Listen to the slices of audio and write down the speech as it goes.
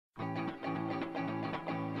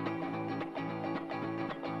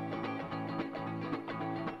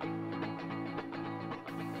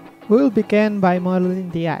We'll begin by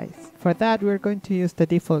modeling the eyes. For that, we're going to use the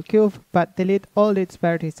default cube, but delete all its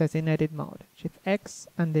vertices in edit mode. Shift X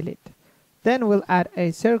and delete. Then we'll add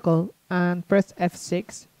a circle and press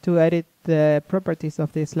F6 to edit the properties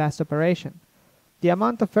of this last operation. The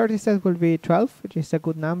amount of vertices will be 12, which is a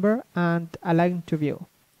good number, and align to view.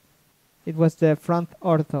 It was the front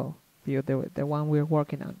ortho view, the one we're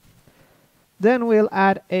working on. Then we'll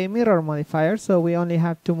add a mirror modifier, so we only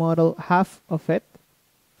have to model half of it.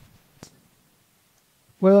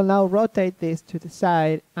 We'll now rotate this to the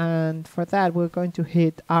side, and for that we're going to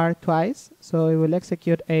hit R twice, so it will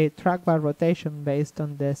execute a trackbar rotation based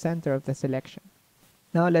on the center of the selection.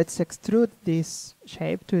 Now let's extrude this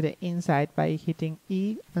shape to the inside by hitting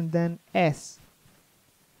E and then S,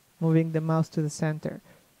 moving the mouse to the center.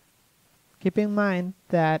 Keep in mind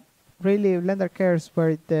that really Blender cares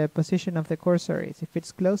where the position of the cursor is. If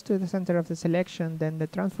it's close to the center of the selection, then the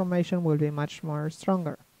transformation will be much more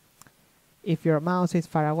stronger. If your mouse is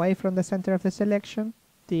far away from the center of the selection,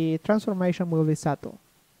 the transformation will be subtle.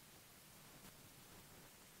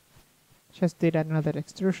 Just did another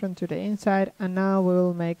extrusion to the inside, and now we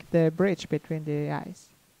will make the bridge between the eyes.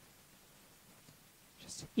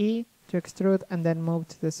 Just E to extrude and then move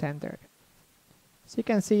to the center. So you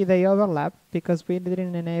can see they overlap because we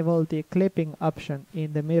didn't enable the clipping option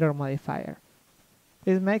in the mirror modifier.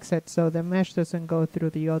 This makes it so the mesh doesn't go through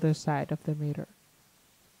the other side of the mirror.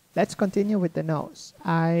 Let's continue with the nose.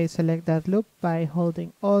 I select that loop by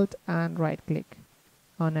holding Alt and right click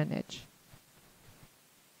on an edge.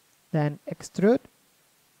 Then extrude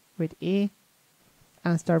with E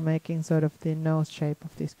and start making sort of the nose shape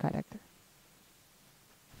of this character.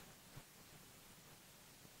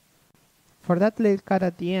 For that little cut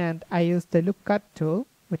at the end, I use the loop cut tool,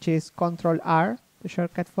 which is Ctrl R, the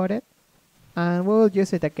shortcut for it, and we will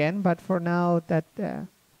use it again. But for now,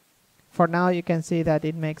 you can see that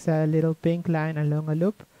it makes a little pink line along a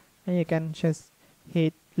loop, and you can just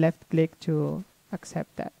hit left click to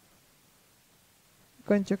accept that. I'm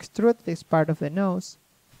going to extrude this part of the nose.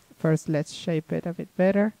 First, let's shape it a bit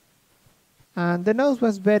better. And the nose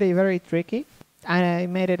was very, very tricky. I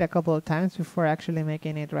made it a couple of times before actually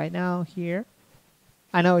making it right now here.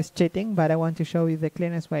 I know it's cheating, but I want to show you the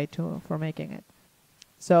cleanest way for making it.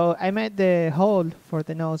 So I made the hole for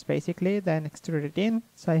the nose basically, then extruded in,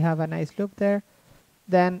 so I have a nice loop there.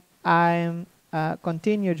 Then I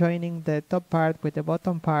continue joining the top part with the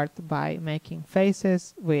bottom part by making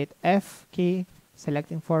faces with F key,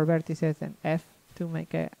 selecting 4 vertices and F to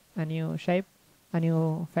make a new shape, a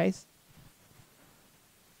new face.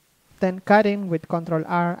 Then cutting with Ctrl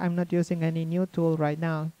R. I'm not using any new tool right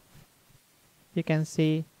now. You can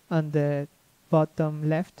see on the bottom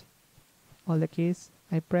left all the keys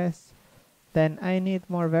I press. Then I need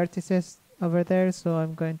more vertices over there, so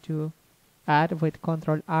I'm going to add with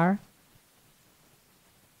Ctrl R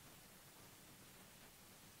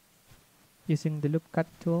using the loop cut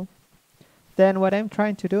tool. Then what I'm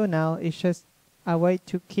trying to do now is just a way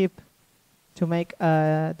to make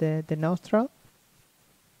the nostril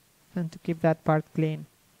and to keep that part clean.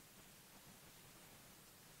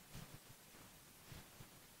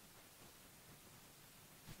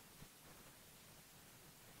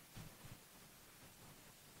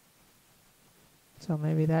 So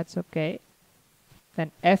maybe that's okay.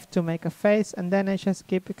 Then F to make a face, and then I just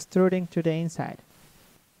keep extruding to the inside.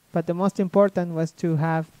 But the most important was to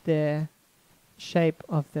have the shape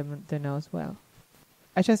of the nose well.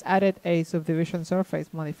 I just added a subdivision surface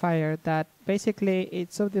modifier that basically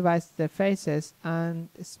it subdivides the faces and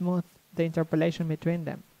smooth the interpolation between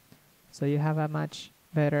them. So you have a much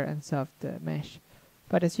better and soft mesh.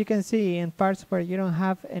 But as you can see, in parts where you don't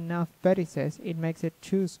have enough vertices, it makes it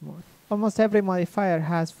too smooth. Almost every modifier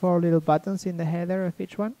has 4 little buttons in the header of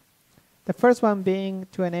each one. The first one being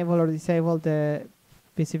to enable or disable the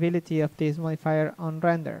visibility of this modifier on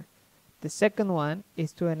render. The second one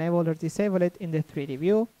is to enable or disable it in the 3D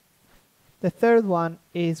view. The third one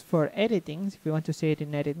is for editing, if you want to see it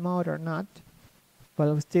in edit mode or not, but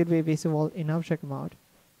it will still be visible in object mode.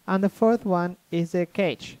 And the fourth one is the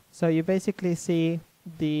cage. So you basically see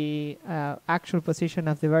the actual position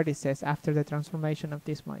of the vertices after the transformation of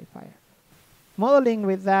this modifier. Modeling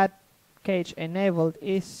with that cage enabled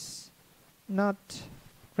is not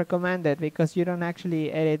recommended because you don't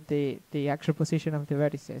actually edit the actual position of the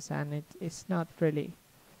vertices, and it's not really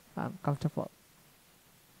comfortable.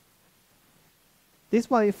 This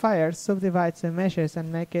modifier subdivides the meshes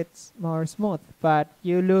and make it more smooth, but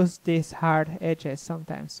you lose these hard edges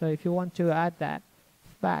sometimes. So if you want to add that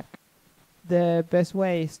back, the best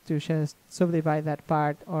way is to just subdivide that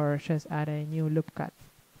part or just add a new loop cut.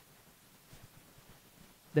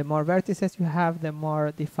 The more vertices you have, the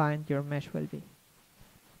more defined your mesh will be.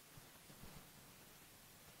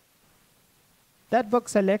 That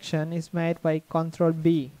box selection is made by Ctrl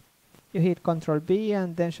B. You hit Ctrl B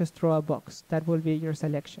and then just draw a box. That will be your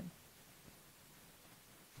selection.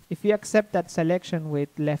 If you accept that selection with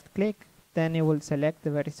left click, then it will select the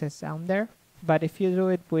vertices down there. But if you do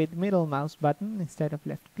it with middle mouse button instead of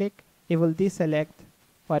left click, it will deselect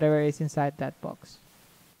whatever is inside that box.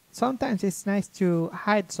 Sometimes it's nice to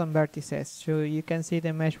hide some vertices so you can see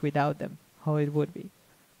the mesh without them, how it would be.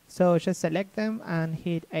 So just select them and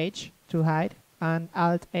hit H to hide and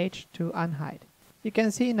Alt H to unhide. You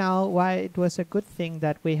can see now why it was a good thing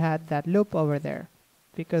that we had that loop over there,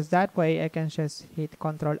 because that way I can just hit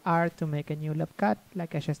Ctrl R to make a new loop cut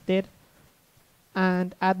like I just did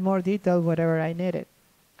and add more detail wherever I need it.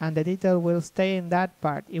 And the detail will stay in that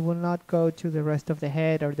part. It will not go to the rest of the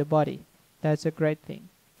head or the body. That's a great thing.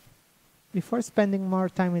 Before spending more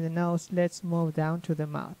time in the nose, let's move down to the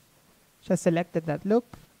mouth. Just selected that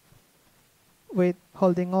loop with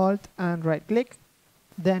holding Alt and right click,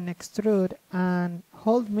 then extrude and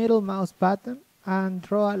hold middle mouse button and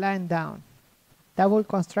draw a line down. That will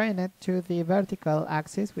constrain it to the vertical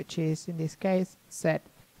axis, which is in this case Z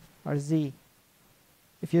or Z.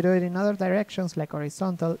 If you do it in other directions like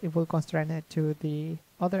horizontal, it will constrain it to the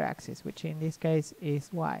other axis, which in this case is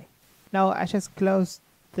Y. Now I just closed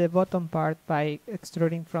the bottom part by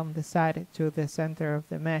extruding from the side to the center of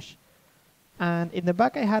the mesh. And in the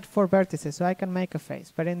back I had 4 vertices, so I can make a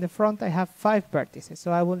face. But in the front I have 5 vertices,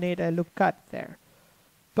 so I will need a loop cut there.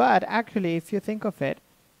 But actually, if you think of it,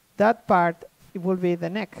 that part it will be the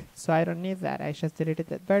neck, so I don't need that. I just deleted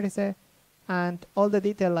that vertice, and all the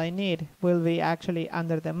detail I need will be actually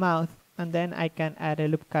under the mouth, and then I can add a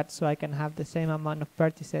loop cut so I can have the same amount of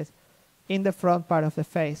vertices in the front part of the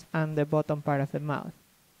face and the bottom part of the mouth.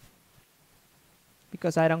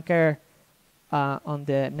 Because I don't care on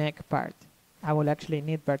the neck part. I will actually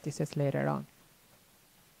need vertices later on.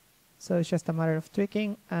 So it's just a matter of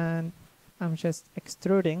tweaking, and I'm just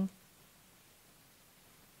extruding.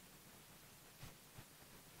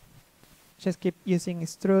 Just keep using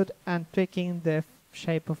extrude and tweaking the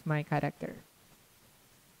shape of my character.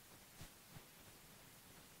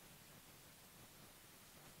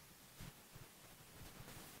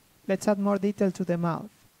 Let's add more detail to the mouth.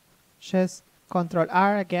 Just Ctrl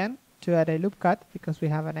R again to add a loop cut, because we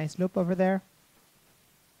have a nice loop over there.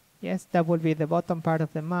 Yes, that will be the bottom part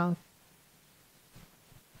of the mouth.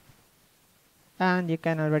 And you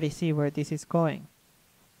can already see where this is going.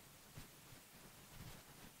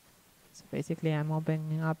 So basically I'm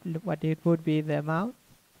opening up what it would be the mouth.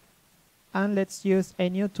 And let's use a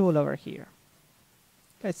new tool over here.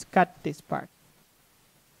 Let's cut this part.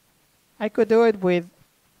 I could do it with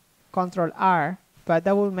Ctrl R, but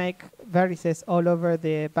that will make vertices all over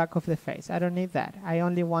the back of the face. I don't need that. I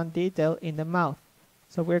only want detail in the mouth.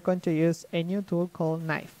 So we're going to use a new tool called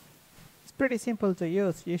knife. It's pretty simple to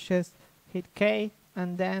use. You just hit K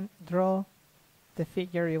and then draw the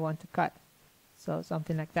figure you want to cut. So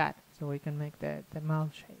something like that. So we can make the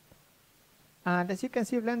mouth shape. And as you can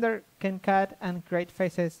see, Blender can cut and create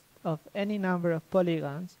faces of any number of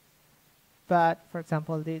polygons. But for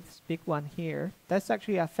example, this big one here, that's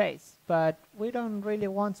actually a face. But we don't really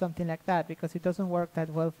want something like that because it doesn't work that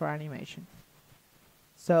well for animation.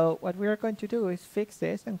 So what we are going to do is fix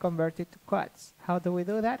this and convert it to cuts. How do we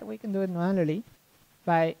do that? We can do it manually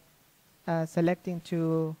by selecting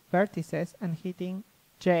 2 vertices and hitting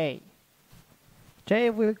J.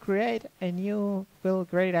 J will create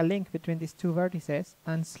a link between these 2 vertices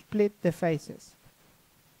and split the faces.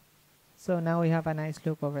 So now we have a nice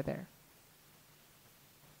loop over there.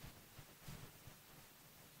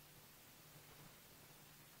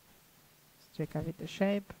 Let's check out the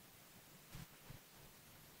shape.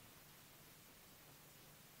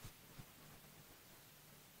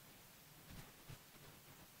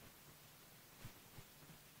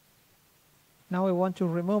 Now we want to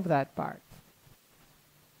remove that part.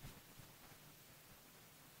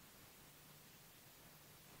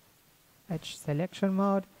 Edge selection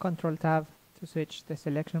mode, Control Tab to switch the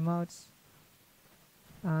selection modes.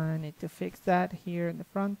 I need to fix that here in the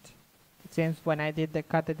front. It seems when I did the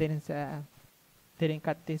cut, it didn't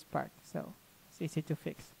cut this part, so it's easy to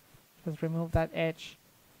fix. Just remove that edge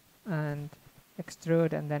and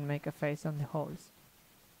extrude and then make a face on the holes.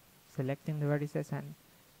 Selecting the vertices and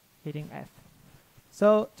hitting F.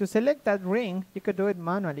 So to select that ring, you could do it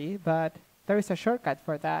manually, but there is a shortcut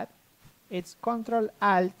for that. It's Control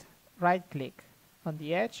Alt right click on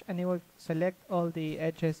the edge and it will select all the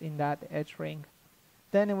edges in that edge ring.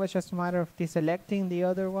 Then it was just a matter of deselecting the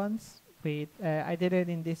other ones with I did it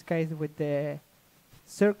in this case with the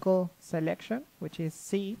circle selection, which is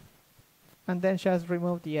C, and then just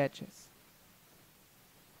remove the edges.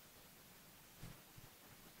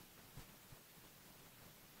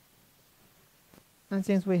 And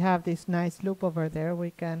since we have this nice loop over there,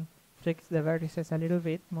 we can fix the vertices a little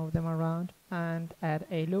bit, move them around, and add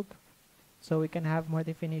a loop so we can have more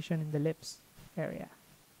definition in the lips area.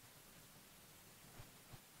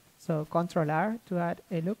 So Ctrl R to add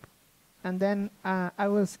a loop, and then I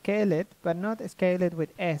will scale it, but not scale it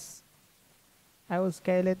with S. I will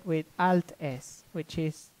scale it with Alt S, which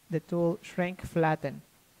is the tool Shrink Flatten.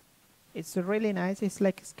 It's really nice. It's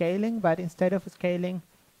like scaling, but instead of scaling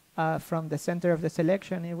from the center of the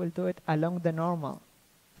selection, it will do it along the normal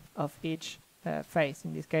of each face.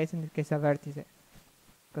 In this case, a vertex,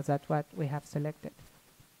 because that's what we have selected.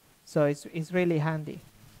 So it's really handy,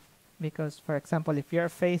 because, for example, if you're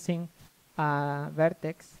facing a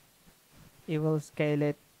vertex, it will scale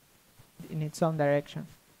it in its own direction,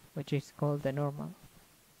 which is called the normal.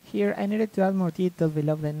 Here I needed to add more detail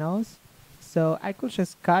below the nose, so I could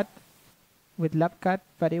just cut with lap cut,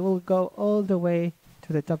 but it will go all the way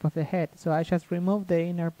to the top of the head. So I just remove the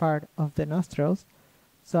inner part of the nostrils,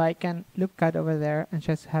 so I can loop cut over there and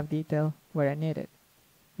just have detail where I need it,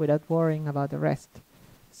 without worrying about the rest.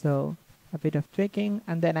 So a bit of tweaking,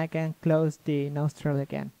 and then I can close the nostril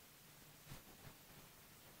again.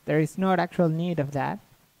 There is no actual need of that,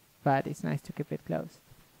 but it's nice to keep it closed.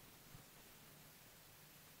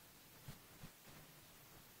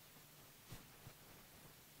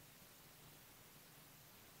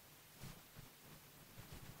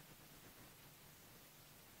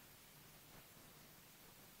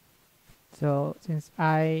 So since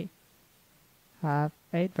I have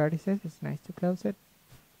 8 vertices, it's nice to close it.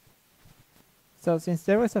 So since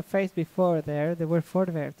there was a face before there were 4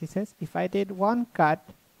 vertices. If I did one cut,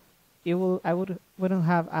 I wouldn't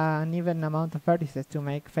have an even amount of vertices to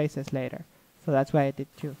make faces later. So that's why I did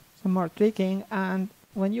 2. Some more tweaking, and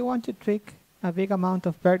when you want to tweak a big amount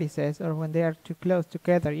of vertices, or when they are too close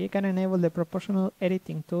together, you can enable the proportional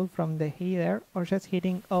editing tool from the header, or just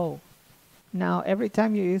hitting O. Now every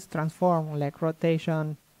time you use transform, like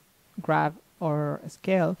rotation, grab, or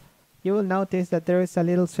scale, you will notice that there is a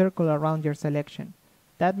little circle around your selection.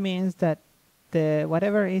 That means that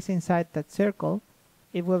whatever is inside that circle,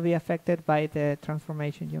 it will be affected by the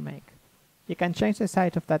transformation you make. You can change the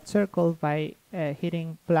size of that circle by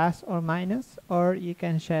hitting plus or minus, or you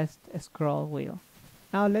can just scroll wheel.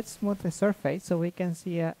 Now let's smooth the surface so we can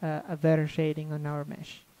see a better shading on our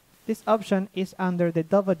mesh. This option is under the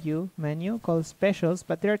W menu called Specials,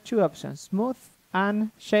 but there are 2 options, Smooth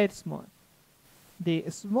and Shade Smooth. The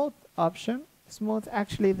Smooth option smooths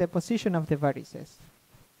actually the position of the vertices.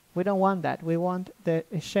 We don't want that. We want the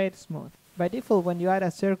Shade Smooth. By default, when you add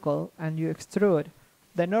a circle and you extrude,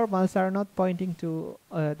 the normals are not pointing to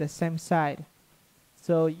the same side.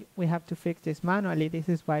 So we have to fix this manually. This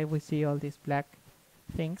is why we see all these black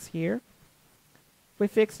things here. We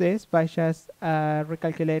fix this by just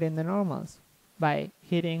recalculating the normals by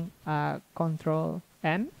hitting Ctrl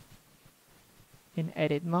N in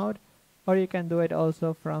edit mode, or you can do it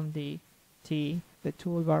also from the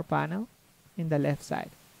toolbar panel in the left side.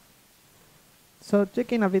 So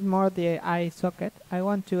tweaking a bit more the eye socket, I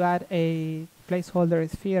want to add a placeholder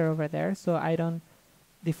sphere over there so I don't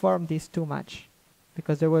deform this too much,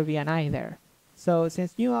 because there will be an eye there. So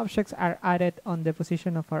since new objects are added on the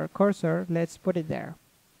position of our cursor, let's put it there.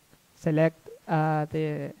 Select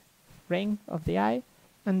the ring of the eye,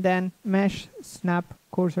 and then mesh snap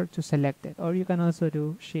cursor to select it, or you can also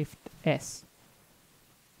do Shift S.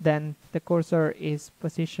 Then the cursor is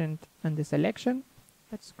positioned on the selection.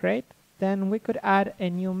 That's great. Then we could add a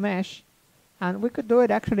new mesh, and we could do it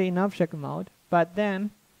actually in object mode, but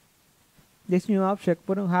then this new object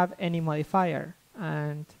wouldn't have any modifier,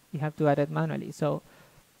 and you have to add it manually. So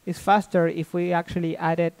it's faster if we actually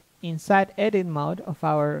add it inside edit mode of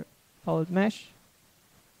our old mesh,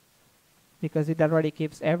 because it already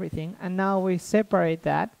keeps everything. And now we separate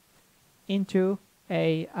that into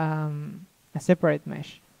a separate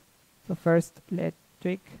mesh. So first, let's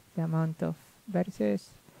tweak the amount of vertices.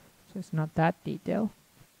 So it's not that detailed.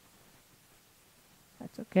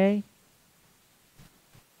 That's okay.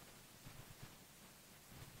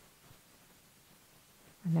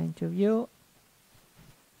 Align to view.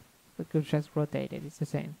 We could just rotate it. It's the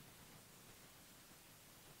same.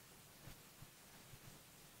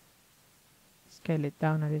 Scale it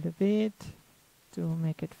down a little bit to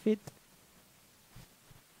make it fit.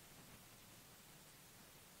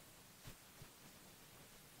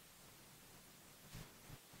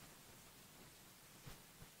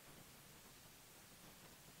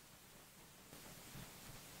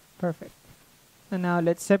 Perfect. And now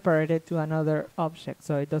let's separate it to another object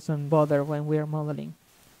so it doesn't bother when we are modeling.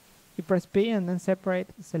 You press P and then separate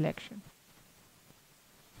selection.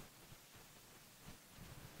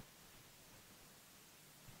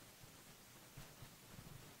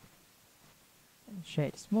 And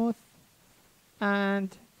shade smooth. And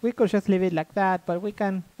we could just leave it like that, but we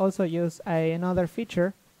can also use another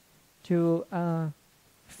feature to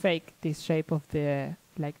fake this shape of the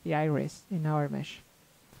iris in our mesh.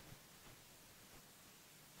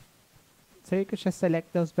 So you could just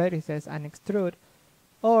select those vertices and extrude,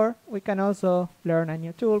 or we can also learn a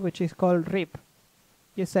new tool which is called rip.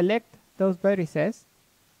 You select those vertices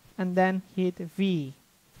and then hit V.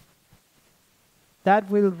 That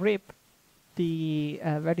will rip the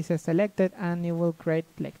vertices selected and it will create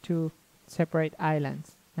like two separate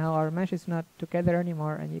islands. Now our mesh is not together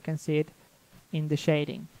anymore and you can see it in the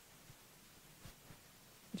shading,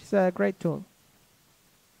 which is a great tool.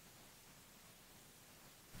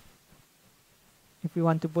 If we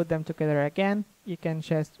want to put them together again, you can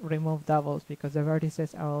just remove doubles because the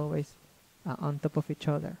vertices are always on top of each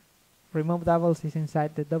other. Remove doubles is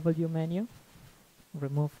inside the W menu.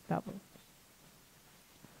 Remove doubles.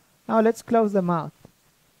 Now let's close the mouth.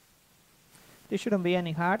 This shouldn't be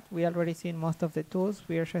any hard. We already seen most of the tools.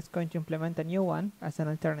 We are just going to implement a new one as an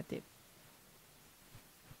alternative.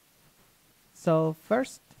 So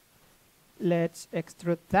first, let's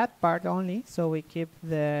extrude that part only, so we keep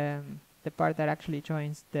the part that actually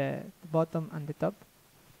joins the bottom and the top.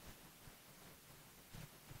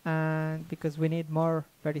 And because we need more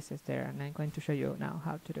vertices there, and I'm going to show you now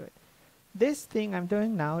how to do it. This thing I'm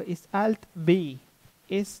doing now is Alt B.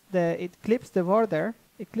 It clips the border,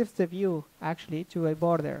 it clips the view actually to a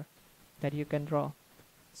border that you can draw.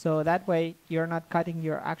 So that way you're not cutting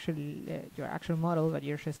your actual model, but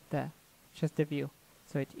you're just the view.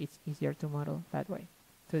 So it's easier to model that way.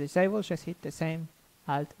 To disable, just hit the same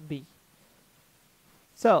Alt B.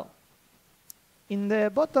 So in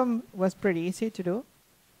the bottom was pretty easy to do.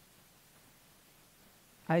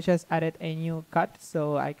 I just added a new cut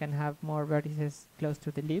so I can have more vertices close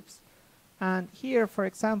to the lips. And here, for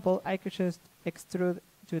example, I could just extrude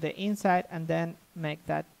to the inside and then make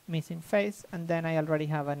that missing face, and then I already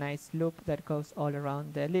have a nice loop that goes all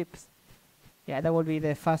around the lips. Yeah, that would be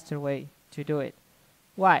the faster way to do it.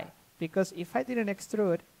 Why? Because if I didn't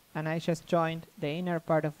extrude and I just joined the inner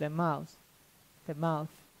part of the mouth,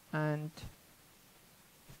 and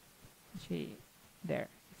there.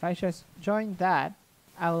 If I just join that,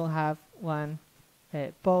 I will have one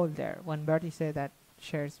pole there, one vertex that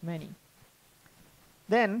shares many.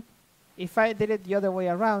 Then, if I did it the other way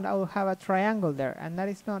around, I will have a triangle there, and that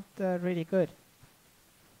is not really good.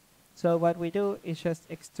 So what we do is just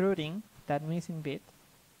extruding that missing bit,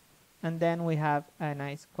 and then we have a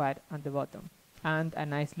nice quad on the bottom, and a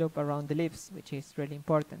nice loop around the lips, which is really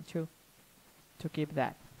important too, to keep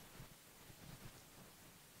that.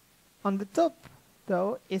 On the top,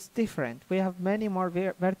 though, it's different. We have many more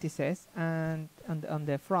vertices, and on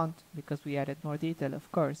the front, because we added more detail,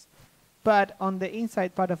 of course. But on the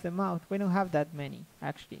inside part of the mouth, we don't have that many,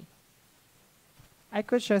 actually. I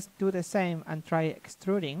could just do the same and try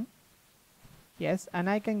extruding. Yes, and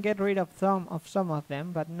I can get rid of some of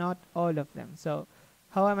them, but not all of them. So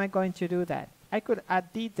how am I going to do that? I could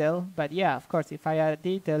add detail, but yeah, of course, if I add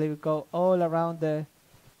detail, it will go all around the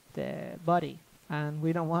body. And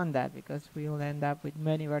we don't want that because we will end up with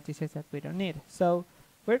many vertices that we don't need. So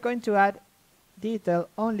we're going to add detail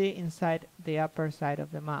only inside the upper side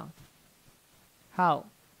of the mouth. How?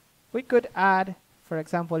 We could add, for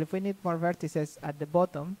example, if we need more vertices at the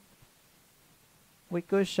bottom, we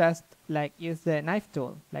could just like use the knife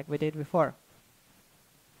tool like we did before,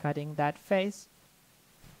 cutting that face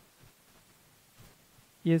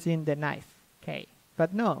using the knife. Okay,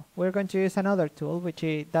 but no, we're going to use another tool which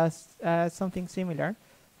does something similar.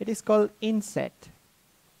 It is called inset.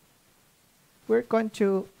 We're going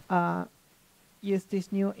to use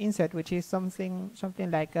this new inset, which is something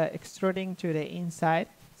like extruding to the inside,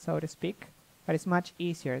 so to speak, but it's much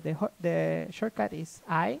easier. The shortcut is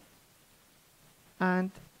I, and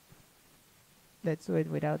let's do it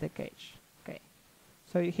without the cage. Okay,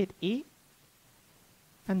 so you hit E,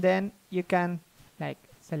 and then you can like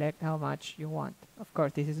select how much you want. Of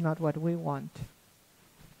course, this is not what we want,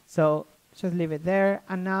 so just leave it there.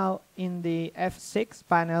 And now in the F6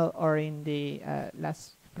 panel, or in the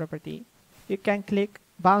last property, you can click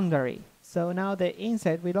boundary. So now the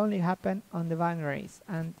inset will only happen on the boundaries,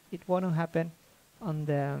 and it won't happen on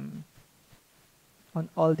the on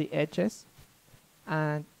all the edges,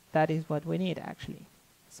 and that is what we need actually.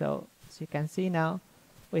 So as you can see now,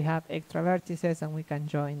 we have extra vertices and we can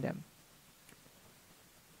join them.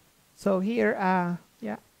 So here,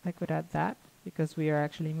 yeah, I could add that because we are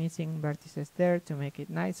actually missing vertices there to make it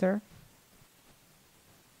nicer.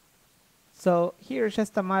 So here it's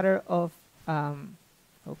just a matter of,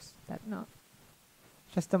 oops, that not.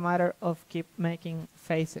 Just a matter of keep making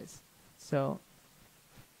faces. So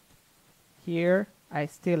here I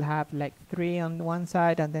still have like 3 on one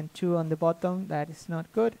side and then 2 on the bottom. That is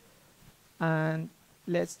not good. And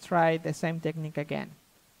let's try the same technique again.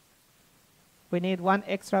 We need 1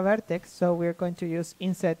 extra vertex, so we're going to use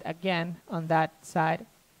inset again on that side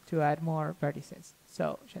to add more vertices.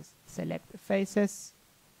 So just select the faces,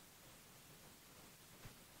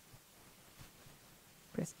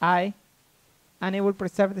 press I, and it will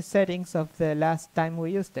preserve the settings of the last time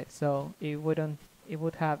we used it. So it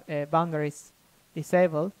would have boundaries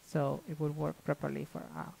disabled, so it would work properly for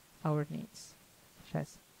our needs.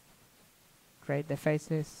 Just create the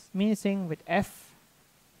faces missing with F,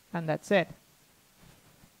 and that's it.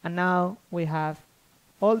 And now we have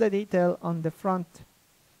all the detail on the front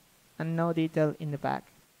and no detail in the back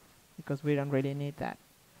because we don't really need that.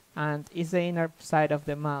 And it's the inner side of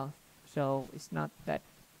the mouth, so it's not that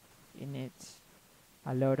it needs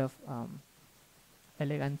a lot of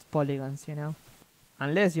elegant polygons, you know,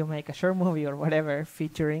 unless you make a short movie or whatever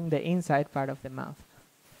featuring the inside part of the mouth.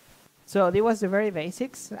 So this was the very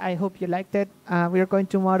basics. I hope you liked it. We are going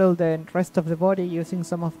to model the rest of the body using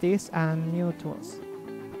some of these and new tools.